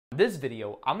this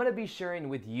video, I'm going to be sharing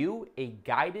with you a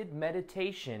guided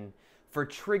meditation for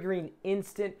triggering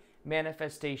instant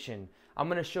manifestation. I'm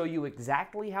going to show you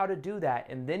exactly how to do that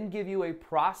and then give you a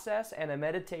process and a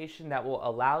meditation that will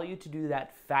allow you to do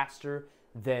that faster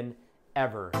than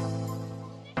ever.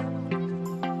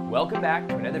 Welcome back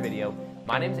to another video.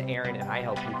 My name is Aaron and I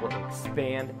help people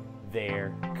expand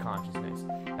their consciousness.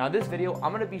 Now in this video,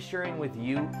 I'm going to be sharing with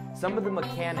you some of the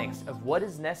mechanics of what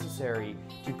is necessary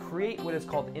to create what is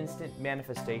called instant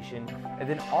manifestation. And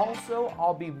then also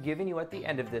I'll be giving you at the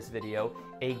end of this video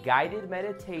a guided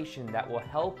meditation that will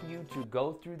help you to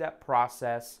go through that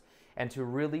process and to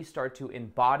really start to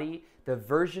embody the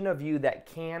version of you that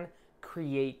can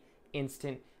create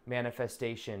instant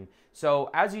manifestation. So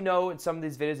as you know in some of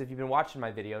these videos, if you've been watching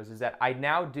my videos, is that I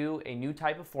now do a new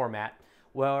type of format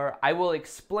where I will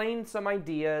explain some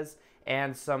ideas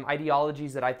and some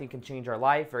ideologies that I think can change our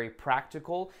life, very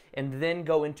practical, and then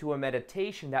go into a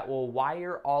meditation that will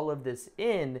wire all of this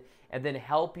in and then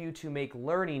help you to make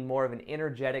learning more of an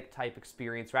energetic type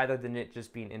experience rather than it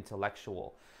just being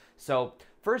intellectual. So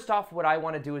first off, what I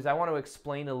want to do is I want to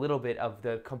explain a little bit of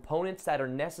the components that are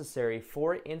necessary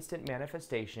for instant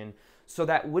manifestation so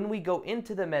that when we go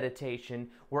into the meditation,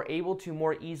 we're able to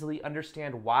more easily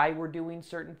understand why we're doing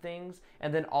certain things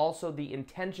and then also the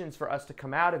intentions for us to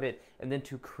come out of it and then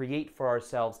to create for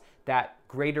ourselves that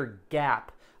greater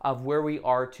gap of where we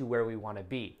are to where we want to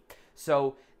be.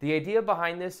 So the idea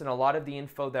behind this and a lot of the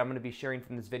info that I'm going to be sharing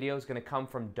from this video is going to come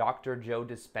from Dr. Joe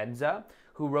Dispenza,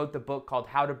 who wrote the book called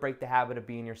How to Break the Habit of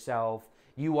Being Yourself.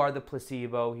 You Are the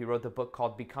Placebo. He wrote the book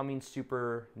called Becoming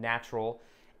Supernatural.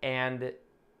 And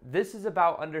this is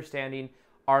about understanding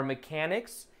our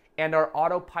mechanics and our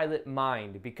autopilot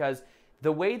mind, because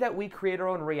the way that we create our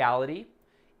own reality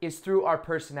is through our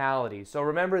personality. So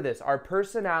remember this, our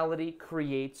personality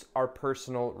creates our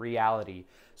personal reality.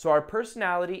 So our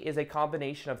personality is a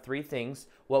combination of three things: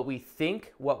 what we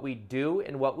think, what we do,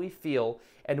 and what we feel.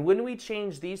 And when we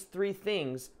change these three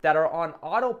things that are on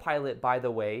autopilot, by the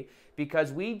way,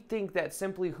 because we think that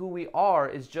simply who we are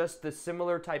is just the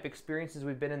similar type experiences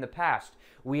we've been in the past.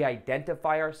 We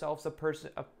identify ourselves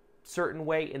a certain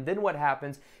way, and then what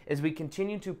happens is we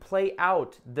continue to play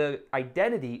out the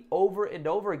identity over and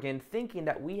over again, thinking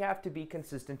that we have to be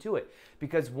consistent to it,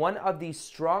 because one of the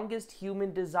strongest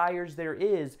human desires there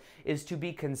is to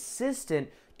be consistent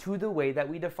to the way that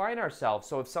we define ourselves.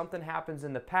 So if something happens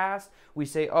in the past, we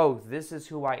say, oh, this is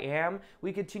who I am.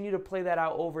 We continue to play that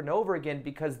out over and over again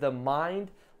because the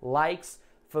mind likes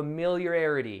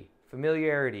familiarity.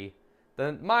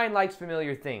 The mind likes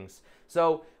familiar things.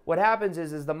 So what happens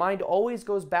is the mind always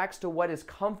goes back to what is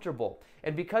comfortable.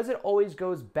 And because it always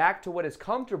goes back to what is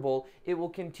comfortable, it will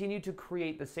continue to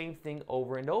create the same thing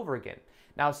over and over again.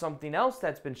 Now, something else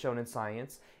that's been shown in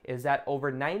science is that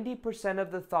over 90%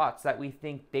 of the thoughts that we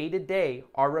think day to day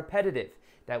are repetitive,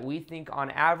 that we think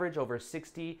on average over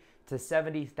 60 to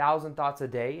 70,000 thoughts a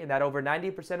day, and that over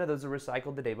 90% of those are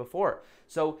recycled the day before.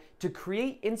 So to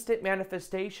create instant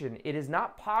manifestation, it is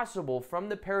not possible from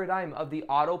the paradigm of the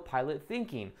autopilot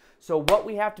thinking. So what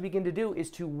we have to begin to do is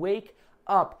to wake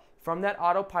up from that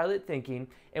autopilot thinking,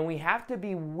 and we have to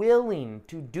be willing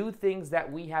to do things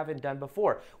that we haven't done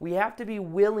before. We have to be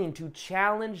willing to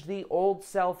challenge the old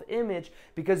self-image,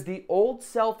 because the old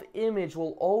self-image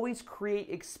will always create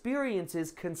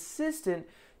experiences consistent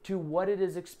to what it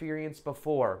has experienced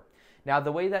before. Now,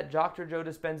 the way that Dr. Joe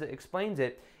Dispenza explains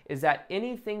it is that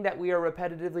anything that we are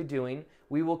repetitively doing,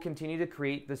 we will continue to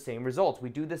create the same results. We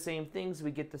do the same things,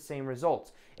 we get the same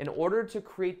results. In order to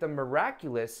create the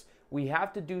miraculous, we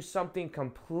have to do something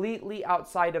completely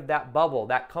outside of that bubble,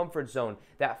 that comfort zone,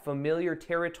 that familiar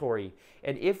territory.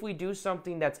 And if we do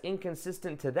something that's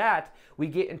inconsistent to that, we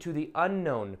get into the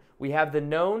unknown. We have the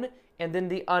known and then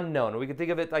the unknown. We can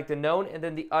think of it like the known and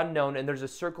then the unknown, and there's a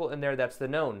circle in there that's the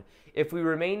known. If we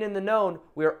remain in the known,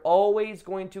 we're always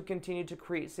going to continue to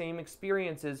create same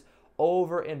experiences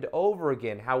over and over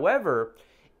again. However,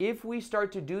 if we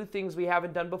start to do things we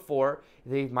haven't done before,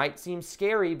 they might seem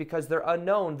scary because they're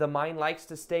unknown. The mind likes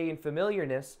to stay in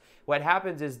familiarness. What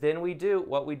happens is then we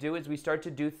start to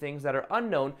do things that are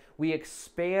unknown. We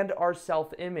expand our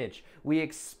self-image. We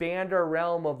expand our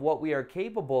realm of what we are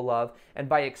capable of. And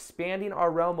by expanding our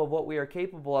realm of what we are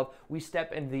capable of, we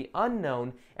step into the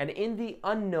unknown. And in the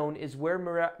unknown is where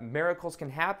miracles can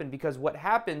happen, because what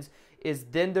happens is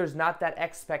then there's not that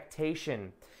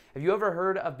expectation. Have you ever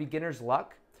heard of beginner's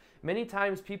luck? Many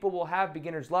times people will have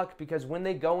beginner's luck because when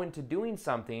they go into doing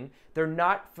something, they're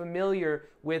not familiar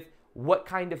with what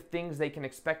kind of things they can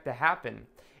expect to happen.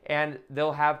 And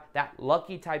they'll have that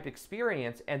lucky type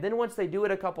experience. And then once they do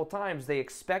it a couple times, they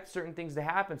expect certain things to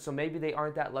happen. So maybe they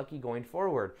aren't that lucky going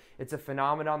forward. It's a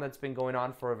phenomenon that's been going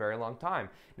on for a very long time.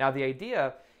 Now, the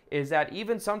idea is that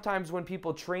even sometimes when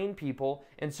people train people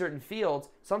in certain fields,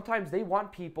 sometimes they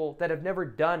want people that have never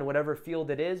done whatever field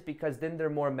it is, because then they're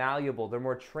more malleable, they're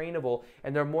more trainable,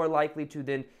 and they're more likely to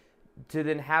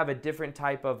then have a different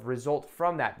type of result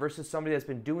from that versus somebody that's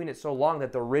been doing it so long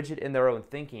that they're rigid in their own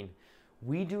thinking.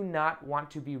 We do not want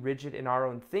to be rigid in our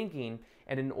own thinking,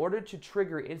 and in order to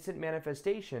trigger instant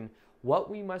manifestation,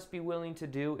 what we must be willing to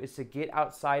do is to get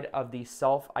outside of the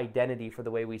self-identity for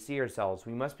the way we see ourselves.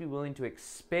 We must be willing to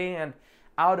expand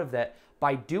out of that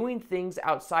by doing things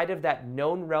outside of that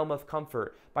known realm of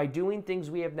comfort, by doing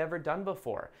things we have never done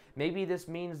before. Maybe this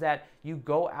means that you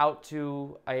go out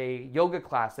to a yoga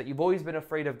class that you've always been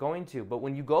afraid of going to, but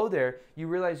when you go there, you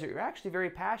realize that you're actually very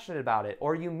passionate about it,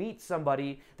 or you meet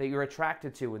somebody that you're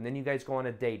attracted to, and then you guys go on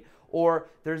a date. Or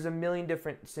there's a million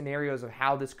different scenarios of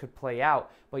how this could play out,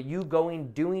 but you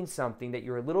doing something that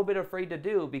you're a little bit afraid to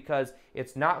do because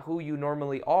it's not who you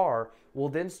normally are, will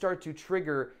then start to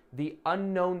trigger the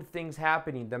unknown things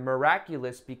happening, the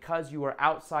miraculous, because you are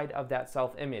outside of that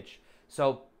self-image.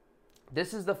 So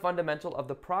this is the fundamental of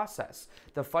the process.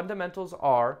 The fundamentals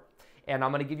are, and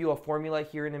I'm going to give you a formula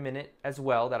here in a minute as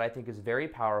well that I think is very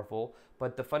powerful,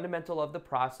 but the fundamental of the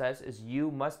process is you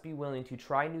must be willing to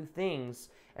try new things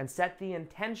and set the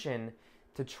intention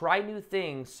to try new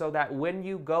things so that when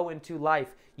you go into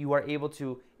life, you are able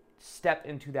to step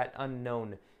into that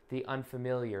unknown, the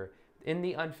unfamiliar. In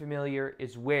the unfamiliar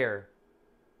is where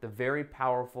the very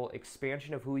powerful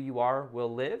expansion of who you are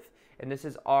will live. And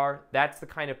that's the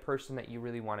kind of person that you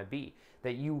really want to be.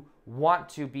 That you want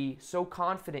to be so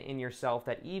confident in yourself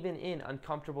that even in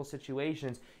uncomfortable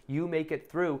situations, you make it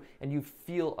through and you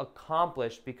feel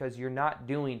accomplished because you're not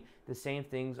doing the same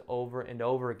things over and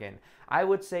over again. I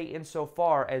would say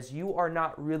insofar as you are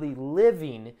not really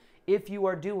living if you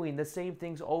are doing the same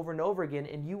things over and over again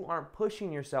and you aren't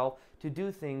pushing yourself to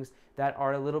do things that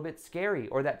are a little bit scary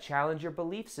or that challenge your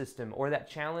belief system or that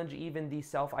challenge even the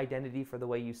self-identity for the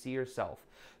way you see yourself.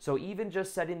 So even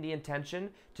just setting the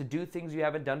intention to do things you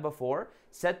haven't done before,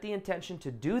 set the intention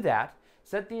to do that.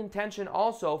 Set the intention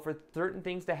also for certain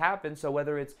things to happen. So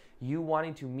whether it's you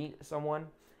wanting to meet someone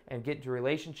and get into a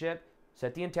relationship,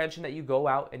 set the intention that you go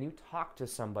out and you talk to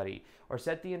somebody, or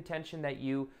set the intention that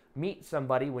you meet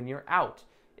somebody when you're out.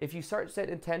 If you start set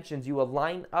intentions, you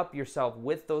align up yourself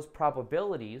with those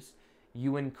probabilities,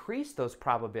 you increase those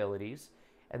probabilities,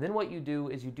 and then what you do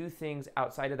is you do things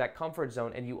outside of that comfort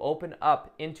zone and you open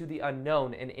up into the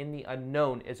unknown, and in the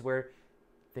unknown is where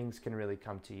things can really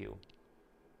come to you.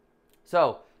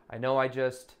 So, I know I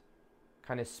just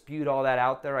kind of spewed all that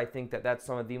out there. I think that that's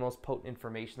some of the most potent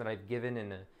information that I've given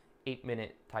in an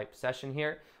 8-minute type session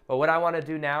here. But what I want to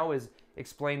do now is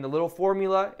explain the little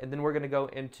formula, and then we're going to go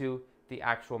into the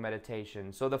actual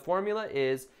meditation. So the formula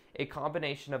is a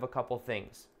combination of a couple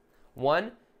things.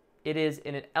 One, it is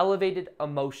in an elevated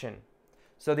emotion.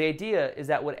 So the idea is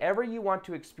that whatever you want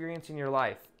to experience in your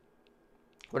life,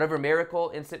 whatever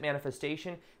miracle, instant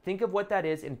manifestation, think of what that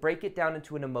is and break it down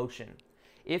into an emotion.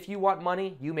 If you want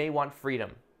money, you may want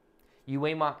freedom. You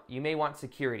may want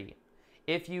security.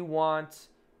 If you want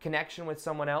connection with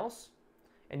someone else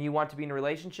and you want to be in a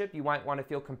relationship, you might want to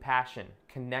feel compassion,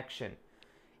 connection.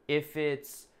 If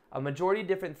it's a majority of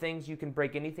different things, you can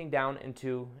break anything down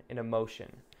into an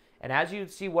emotion. And as you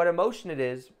see what emotion it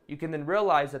is, you can then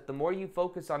realize that the more you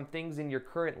focus on things in your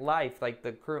current life, like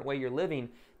the current way you're living,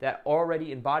 that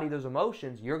already embody those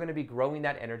emotions, you're going to be growing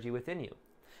that energy within you.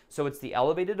 So it's the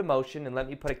elevated emotion, and let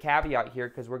me put a caveat here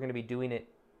because we're going to be doing it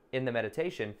in the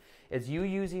meditation, is you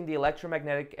using the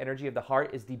electromagnetic energy of the heart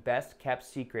is the best kept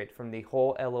secret from the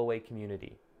whole LOA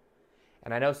community.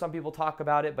 And I know some people talk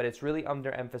about it, but it's really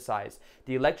underemphasized.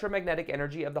 The electromagnetic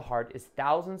energy of the heart is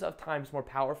thousands of times more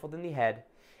powerful than the head,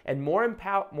 and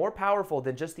more powerful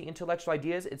than just the intellectual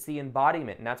ideas. It's the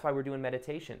embodiment, and that's why we're doing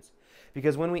meditations.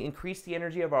 Because when we increase the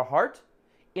energy of our heart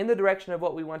in the direction of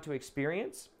what we want to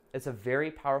experience, it's a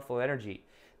very powerful energy.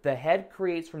 The head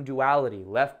creates from duality,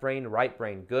 left brain, right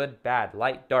brain, good, bad,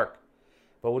 light, dark.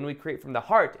 But when we create from the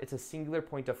heart, it's a singular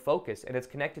point of focus, and it's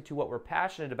connected to what we're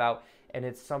passionate about, and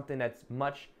it's something that's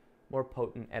much more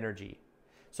potent energy.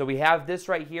 So we have this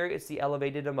right here. It's the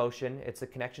elevated emotion. It's the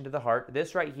connection to the heart.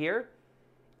 This right here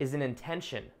is an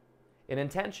intention. An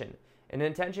intention. An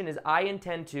intention is I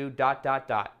intend to ...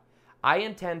 I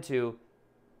intend to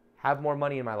have more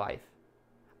money in my life.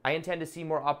 I intend to see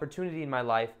more opportunity in my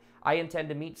life. I intend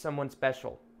to meet someone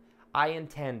special. I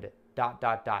intend dot,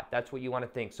 dot, dot. That's what you want to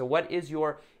think. So what is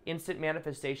your instant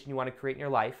manifestation you want to create in your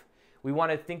life? We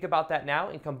want to think about that now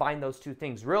and combine those two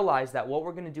things. Realize that what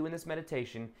we're going to do in this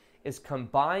meditation is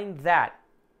combine that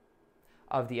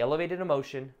of the elevated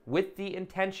emotion with the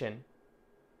intention,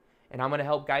 and I'm going to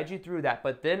help guide you through that.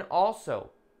 But then also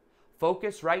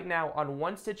focus right now on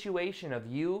one situation of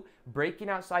you breaking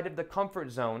outside of the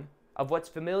comfort zone of what's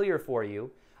familiar for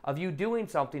you, of you doing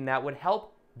something that would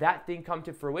help that thing come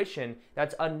to fruition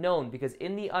that's unknown, because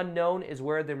in the unknown is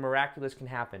where the miraculous can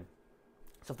happen.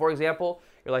 So for example,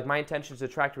 you're like, my intention is to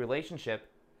attract a relationship.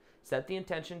 Set the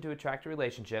intention to attract a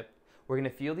relationship. We're going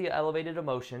to feel the elevated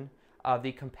emotion of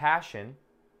the compassion.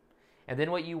 And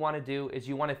then what you want to do is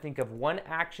you want to think of one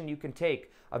action you can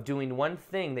take, of doing one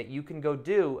thing that you can go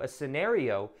do, a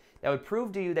scenario that would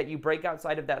prove to you that you break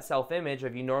outside of that self-image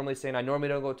of you normally saying, I normally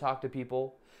don't go talk to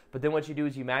people. But then what you do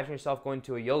is you imagine yourself going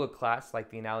to a yoga class,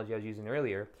 like the analogy I was using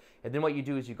earlier. And then what you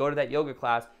do is you go to that yoga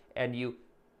class and you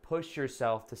push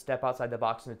yourself to step outside the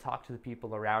box and to talk to the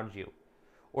people around you,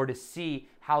 or to see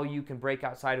how you can break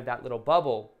outside of that little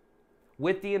bubble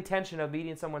with the intention of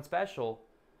meeting someone special.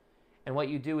 And what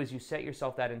you do is you set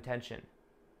yourself that intention.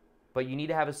 But you need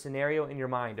to have a scenario in your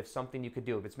mind of something you could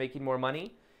do. If it's making more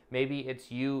money, maybe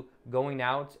it's you going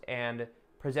out and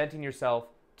presenting yourself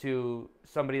to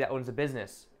somebody that owns a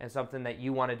business and something that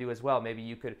you want to do as well. Maybe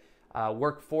you could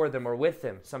work for them or with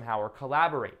them somehow, or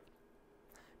collaborate.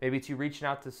 Maybe it's you reaching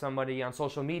out to somebody on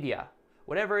social media.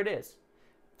 Whatever it is,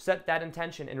 set that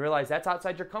intention and realize that's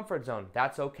outside your comfort zone.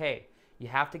 That's okay. You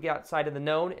have to get outside of the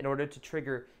known in order to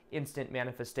trigger instant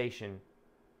manifestation.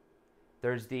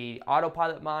 There's the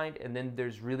autopilot mind, and then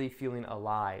there's really feeling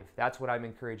alive. That's what I'm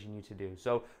encouraging you to do.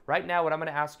 So right now, what I'm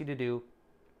going to ask you to do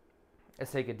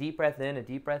is take a deep breath in, a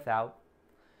deep breath out.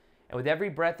 And with every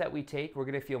breath that we take, we're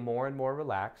going to feel more and more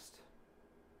relaxed.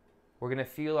 We're going to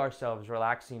feel ourselves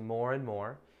relaxing more and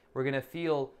more. We're going to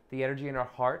feel the energy in our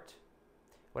heart.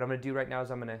 What I'm going to do right now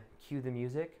is I'm going to cue the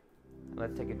music.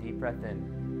 Let's take a deep breath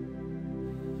in.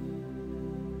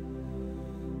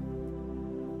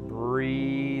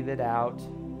 Breathe it out.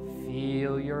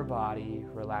 Feel your body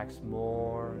relax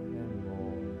more and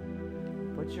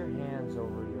more. Put your hands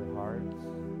over your heart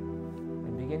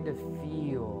and begin to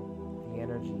feel the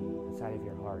energy inside of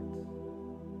your heart.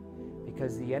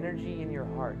 Because the energy in your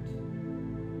heart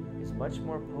is much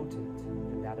more potent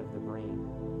than that of the brain.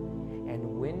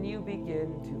 And when you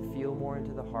begin to feel more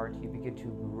into the heart, you begin to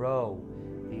grow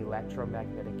the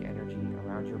electromagnetic energy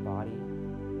around your body.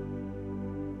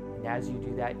 And as you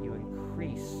do that, you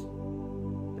increase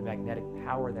the magnetic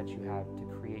power that you have to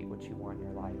create what you want in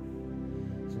your life.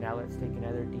 So now let's take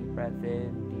another deep breath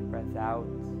in, deep breath out.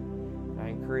 And I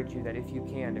encourage you that if you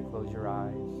can, to close your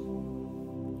eyes.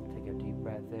 Take a deep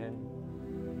breath in.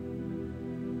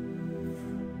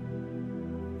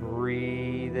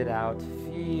 Breathe it out.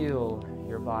 Feel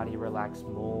your body relax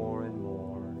more and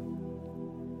more.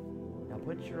 Now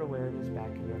put your awareness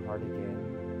back in your heart again.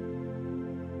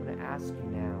 I'm going to ask you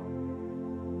now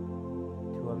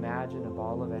to imagine a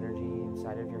ball of energy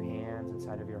inside of your hands,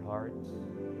 inside of your heart.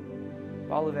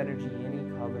 Ball of energy, any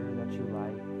color that you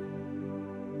like.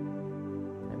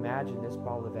 Imagine this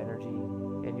ball of energy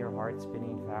in your heart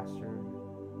spinning faster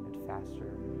and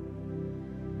faster.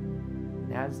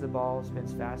 And as the ball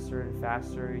spins faster and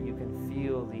faster, you can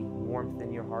feel the warmth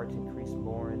in your heart increase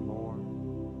more and more.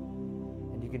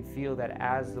 And you can feel that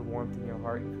as the warmth in your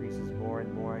heart increases more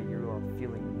and more, you are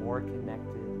feeling more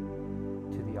connected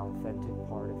to the authentic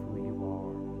part of who you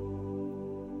are.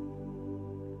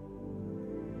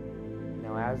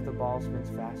 Now, as the ball spins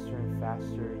faster and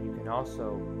faster, you can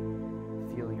also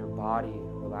feel your body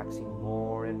relaxing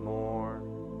more and more.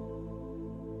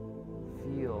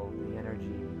 Feel the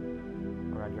energy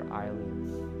around your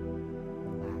eyelids.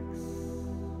 Relax.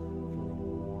 Feeling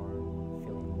warm,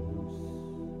 feeling loose.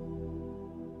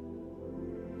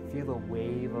 Feel a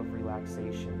wave of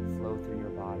relaxation flow through your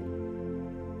body,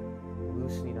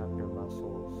 loosening up your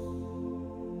muscles,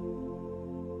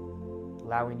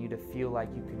 allowing you to feel like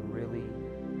you can really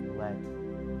let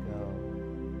go.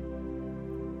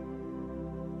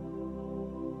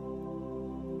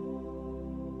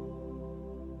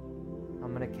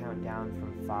 I'm going to count down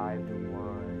from 5 to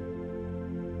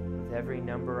 1. With every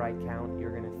number I count,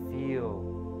 you're going to feel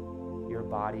your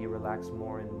body relax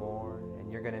more and more, and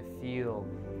you're going to feel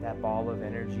that ball of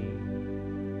energy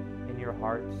in your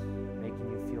heart, making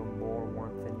you feel more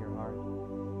warmth in your heart.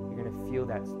 You're going to feel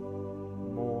that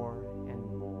more and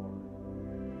more.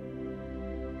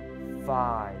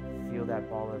 5, feel that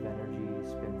ball of energy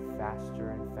spin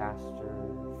faster and faster.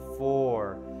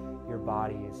 4, your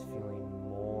body is feeling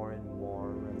more and more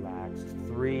relaxed.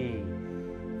 3,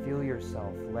 feel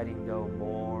yourself letting go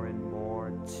more and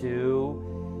more.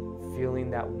 2,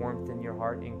 feeling that warmth in your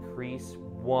heart increase.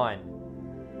 1.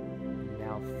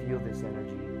 Now feel this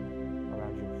energy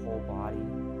around your whole body.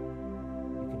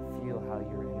 You can feel how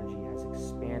your energy has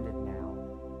expanded now.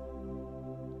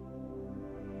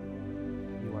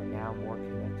 You are now more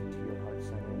connected to your heart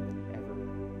center than ever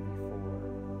before.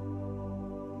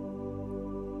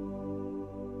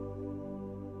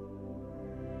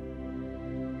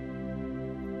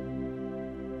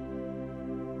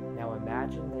 Now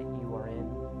imagine that you are in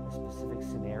a specific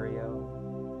scenario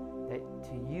that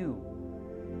to you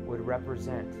would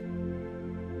represent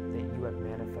that you have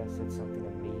manifested something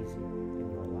amazing in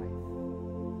your life.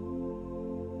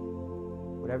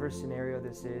 Whatever scenario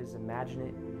this is, imagine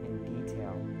it in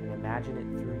detail and imagine it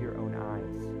through your own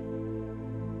eyes.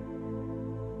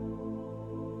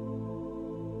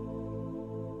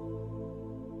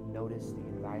 Notice the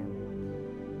environment.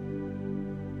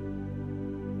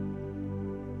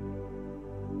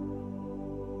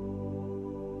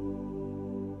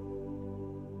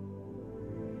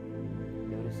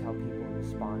 Notice how people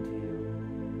respond to you.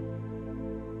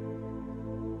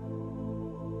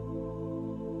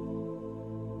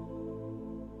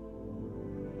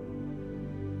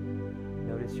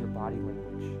 Notice your body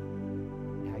language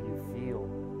and how you feel.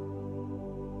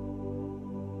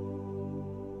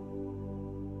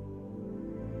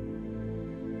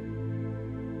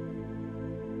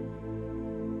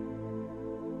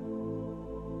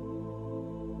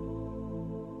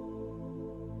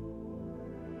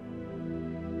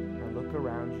 Now look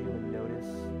around you and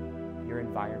notice your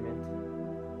environment.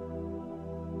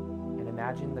 And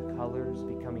imagine the colors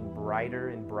becoming brighter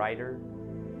and brighter.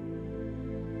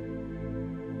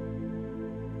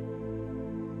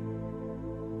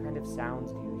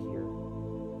 Sounds do you hear?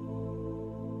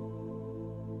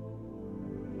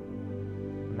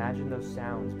 Imagine those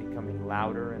sounds becoming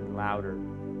louder and louder.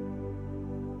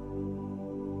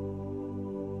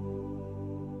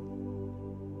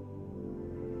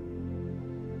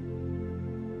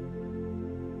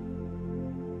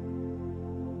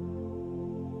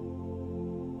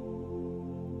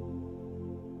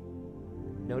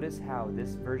 Notice how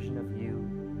this version of you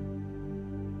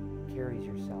carries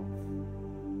yourself.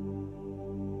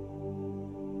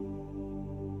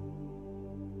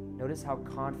 Notice how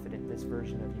confident this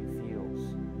version of you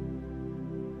feels.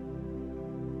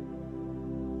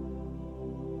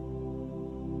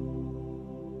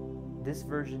 This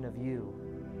version of you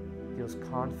feels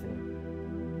confident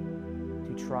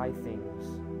to try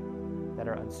things that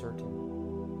are uncertain,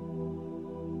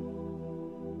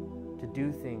 to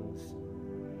do things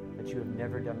that you have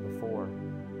never done before,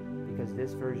 because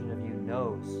this version of you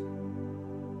knows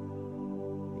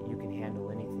that you can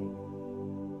handle anything.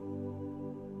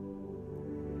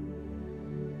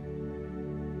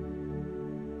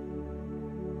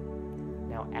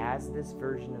 Now, as this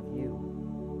version of you,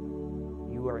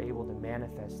 you are able to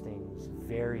manifest things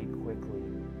very quickly.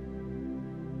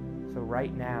 So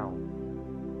right now,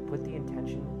 put the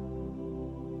intention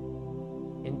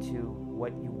into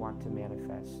what you want to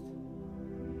manifest.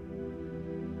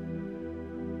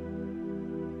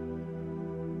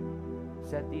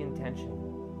 Set the intention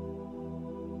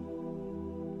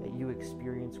that you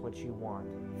experience what you want.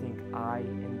 Think, I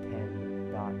intend ...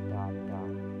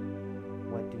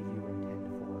 What do you intend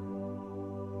for?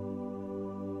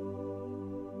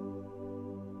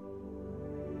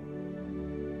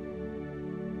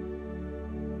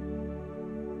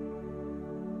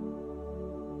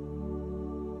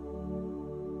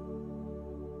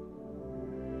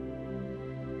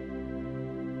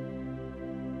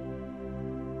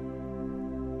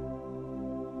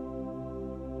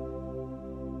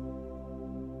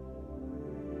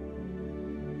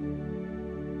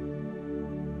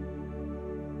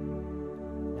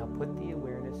 Put the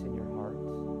awareness in your heart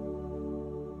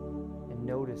and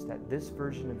notice that this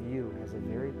version of you has a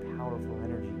very powerful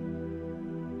energy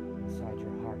inside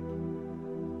your heart.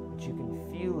 That you can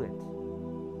feel it.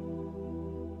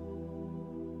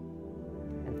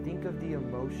 And think of the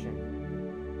emotion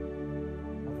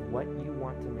of what you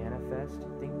want to manifest.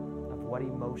 Think of what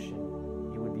emotion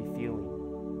you would be feeling.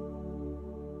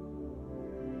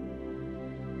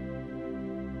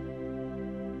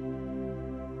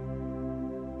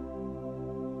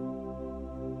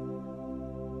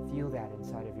 Feel that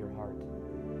inside of your heart.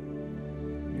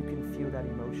 You can feel that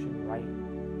emotion right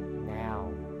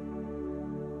now.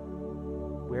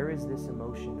 Where is this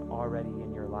emotion already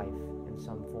in your life in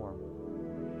some form?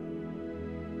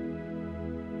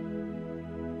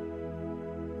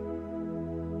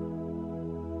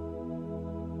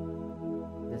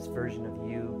 This version of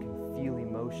you can feel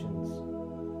emotions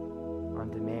on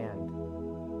demand.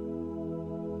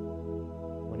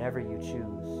 whenever you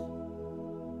choose.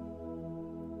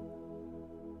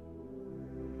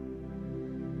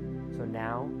 So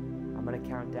now, I'm going to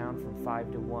count down from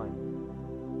 5 to 1.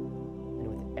 And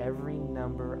with every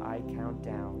number I count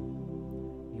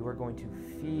down, you are going to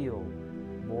feel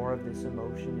more of this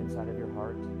emotion inside of your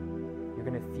heart. You're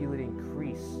going to feel it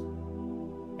increase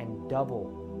and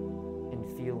double in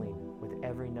feeling with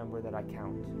every number that I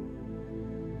count.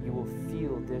 You will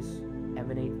feel this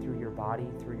emanate through your body,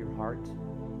 through your heart.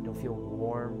 It'll feel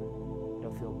warm.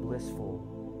 It'll feel blissful.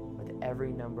 With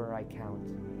every number I count,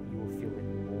 you will feel it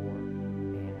more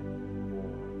and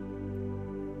more.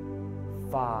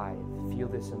 5, feel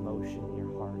this emotion in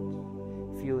your heart.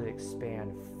 Feel it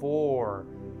expand. 4,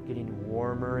 getting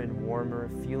warmer and warmer,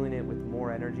 feeling it with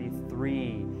more energy.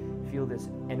 3, feel this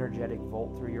energetic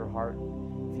volt through your heart,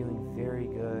 feeling very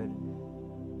good.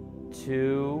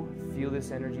 2, feel this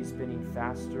energy spinning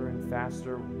faster and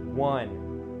faster. 1,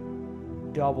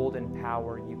 doubled in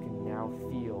power. You can now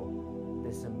feel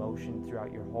this emotion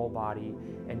throughout your whole body,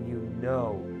 and you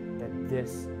know that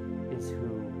this is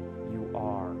who you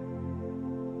are.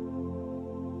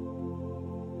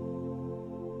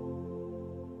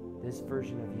 This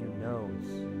version of you knows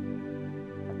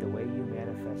that the way you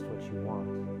manifest what you want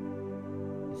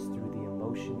is through the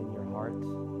emotion in your heart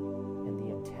and the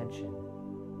intention.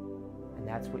 And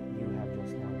that's what you have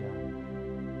just now done.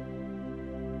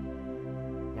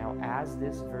 Now, as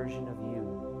this version of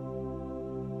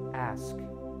you, ask,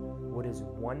 what is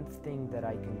one thing that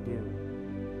I can do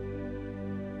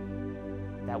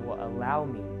that will allow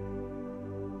me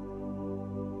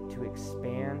to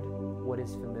expand what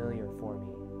is familiar for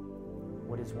me?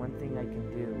 What is one thing I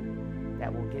can do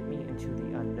that will get me into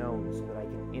the unknown so that I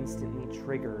can instantly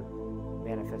trigger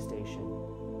manifestation?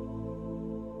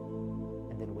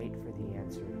 And then wait for the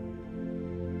answer.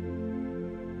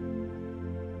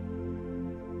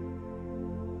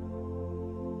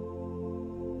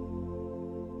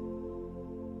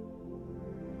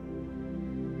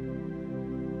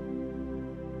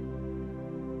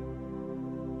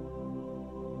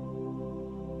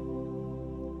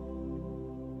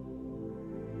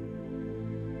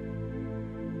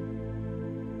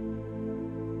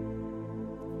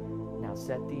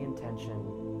 Set the intention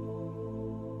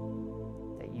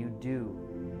that you do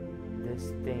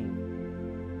this thing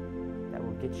that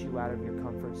will get you out of your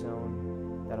comfort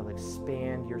zone, that'll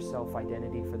expand your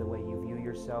self-identity for the way you view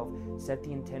yourself. Set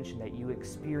the intention that you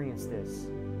experience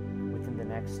this within the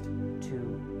next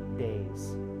 2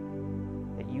 days,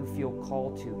 that you feel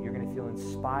called to. You're going to feel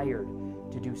inspired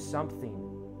to do something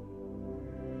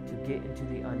to get into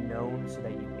the unknown so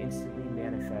that you instantly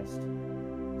manifest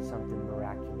something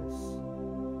miraculous.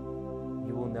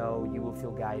 You will know, you will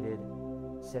feel guided.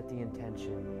 Set the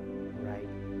intention right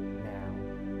now.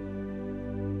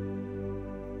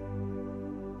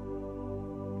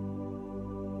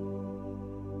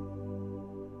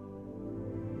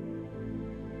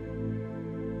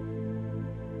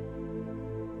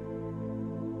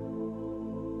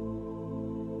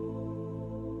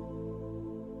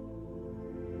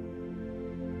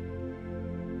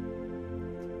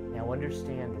 Now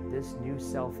understand that this new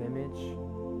self-image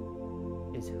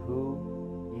is who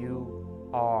you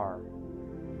are.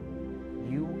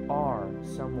 You are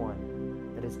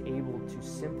someone that is able to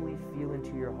simply feel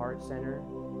into your heart center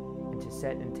and to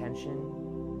set intention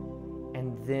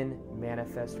and then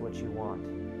manifest what you want.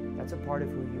 That's a part of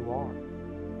who you are.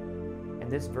 And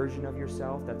this version of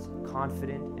yourself that's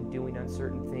confident in doing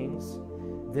uncertain things,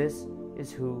 this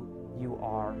is who you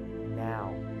are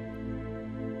now.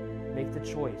 Make the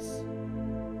choice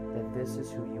that this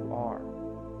is who you are.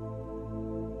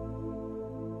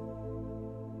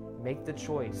 Make the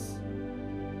choice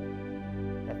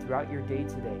that throughout your day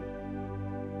today,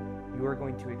 you are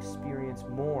going to experience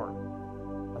more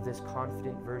of this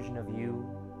confident version of you,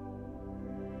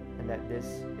 and that this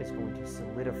is going to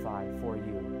solidify for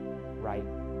you right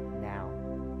now.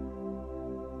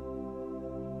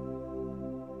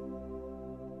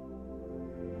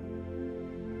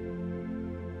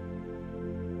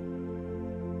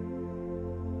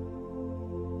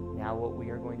 Now what we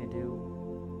are going to do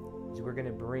is we're going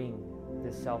to bring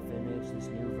this self-image, this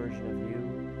new version of you,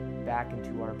 back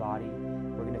into our body.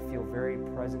 We're going to feel very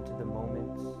present to the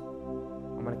moment.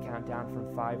 I'm going to count down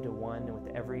from 5 to 1, and with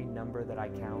every number that I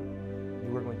count,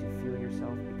 you are going to feel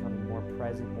yourself becoming more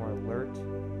present, more alert.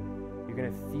 You're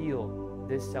going to feel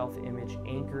this self-image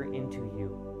anchor into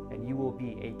you, and you will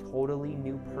be a totally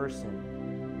new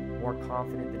person, more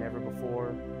confident than ever before,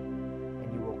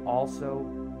 and you will also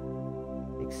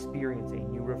experience a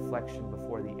new reflection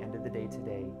before the end of the day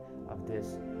today of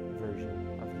this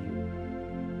version of you.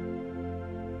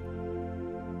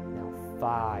 Now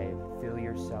 5, feel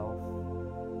yourself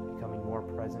becoming more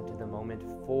present to the moment.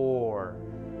 4,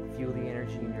 feel the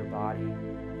energy in your body,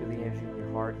 feel the energy in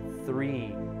your heart.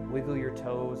 3, wiggle your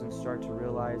toes and start to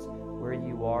realize where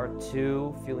you are.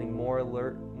 2, feeling more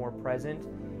alert, more present.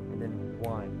 And then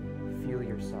 1, feel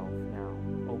yourself now.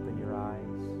 Open your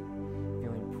eyes,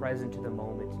 feeling present to the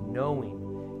moment,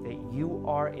 knowing that you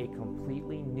are a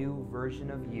completely new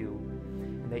version of you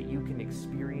and that you can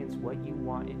experience what you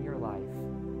want in your life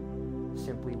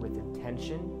simply with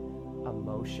intention,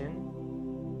 emotion,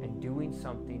 and doing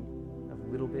something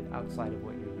a little bit outside of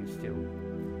what you're used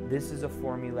to. This is a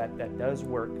formula that does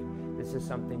work. This is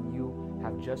something you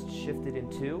have just shifted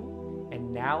into,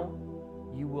 and now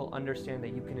you will understand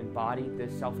that you can embody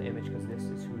this self-image because this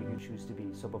is who you choose to be.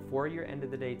 So before you end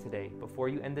the day today, before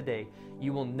you end the day,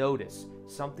 you will notice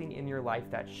something in your life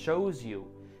that shows you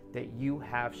that you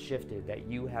have shifted, that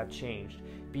you have changed.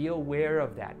 Be aware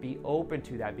of that. Be open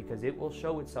to that because it will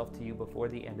show itself to you before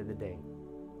the end of the day.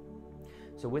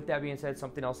 So with that being said,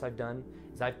 something else I've done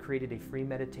is I've created a free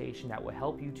meditation that will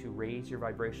help you to raise your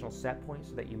vibrational set point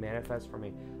so that you manifest from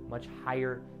a much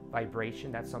higher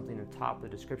vibration. That's something in the top of the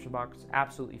description box. It's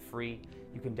absolutely free.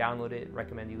 You can download it.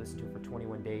 Recommend you listen to it for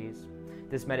 21 days.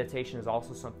 This meditation is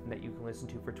also something that you can listen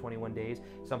to for 21 days,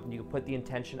 something you can put the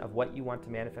intention of what you want to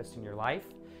manifest in your life.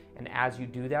 And as you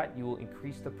do that, you will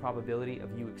increase the probability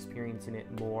of you experiencing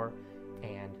it more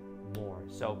and more.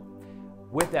 So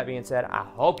with that being said, I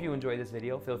hope you enjoyed this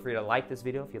video. Feel free to like this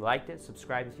video if you liked it.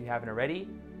 Subscribe if you haven't already.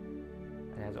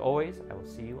 And as always, I will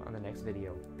see you on the next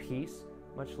video. Peace,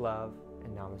 much love,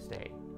 and namaste.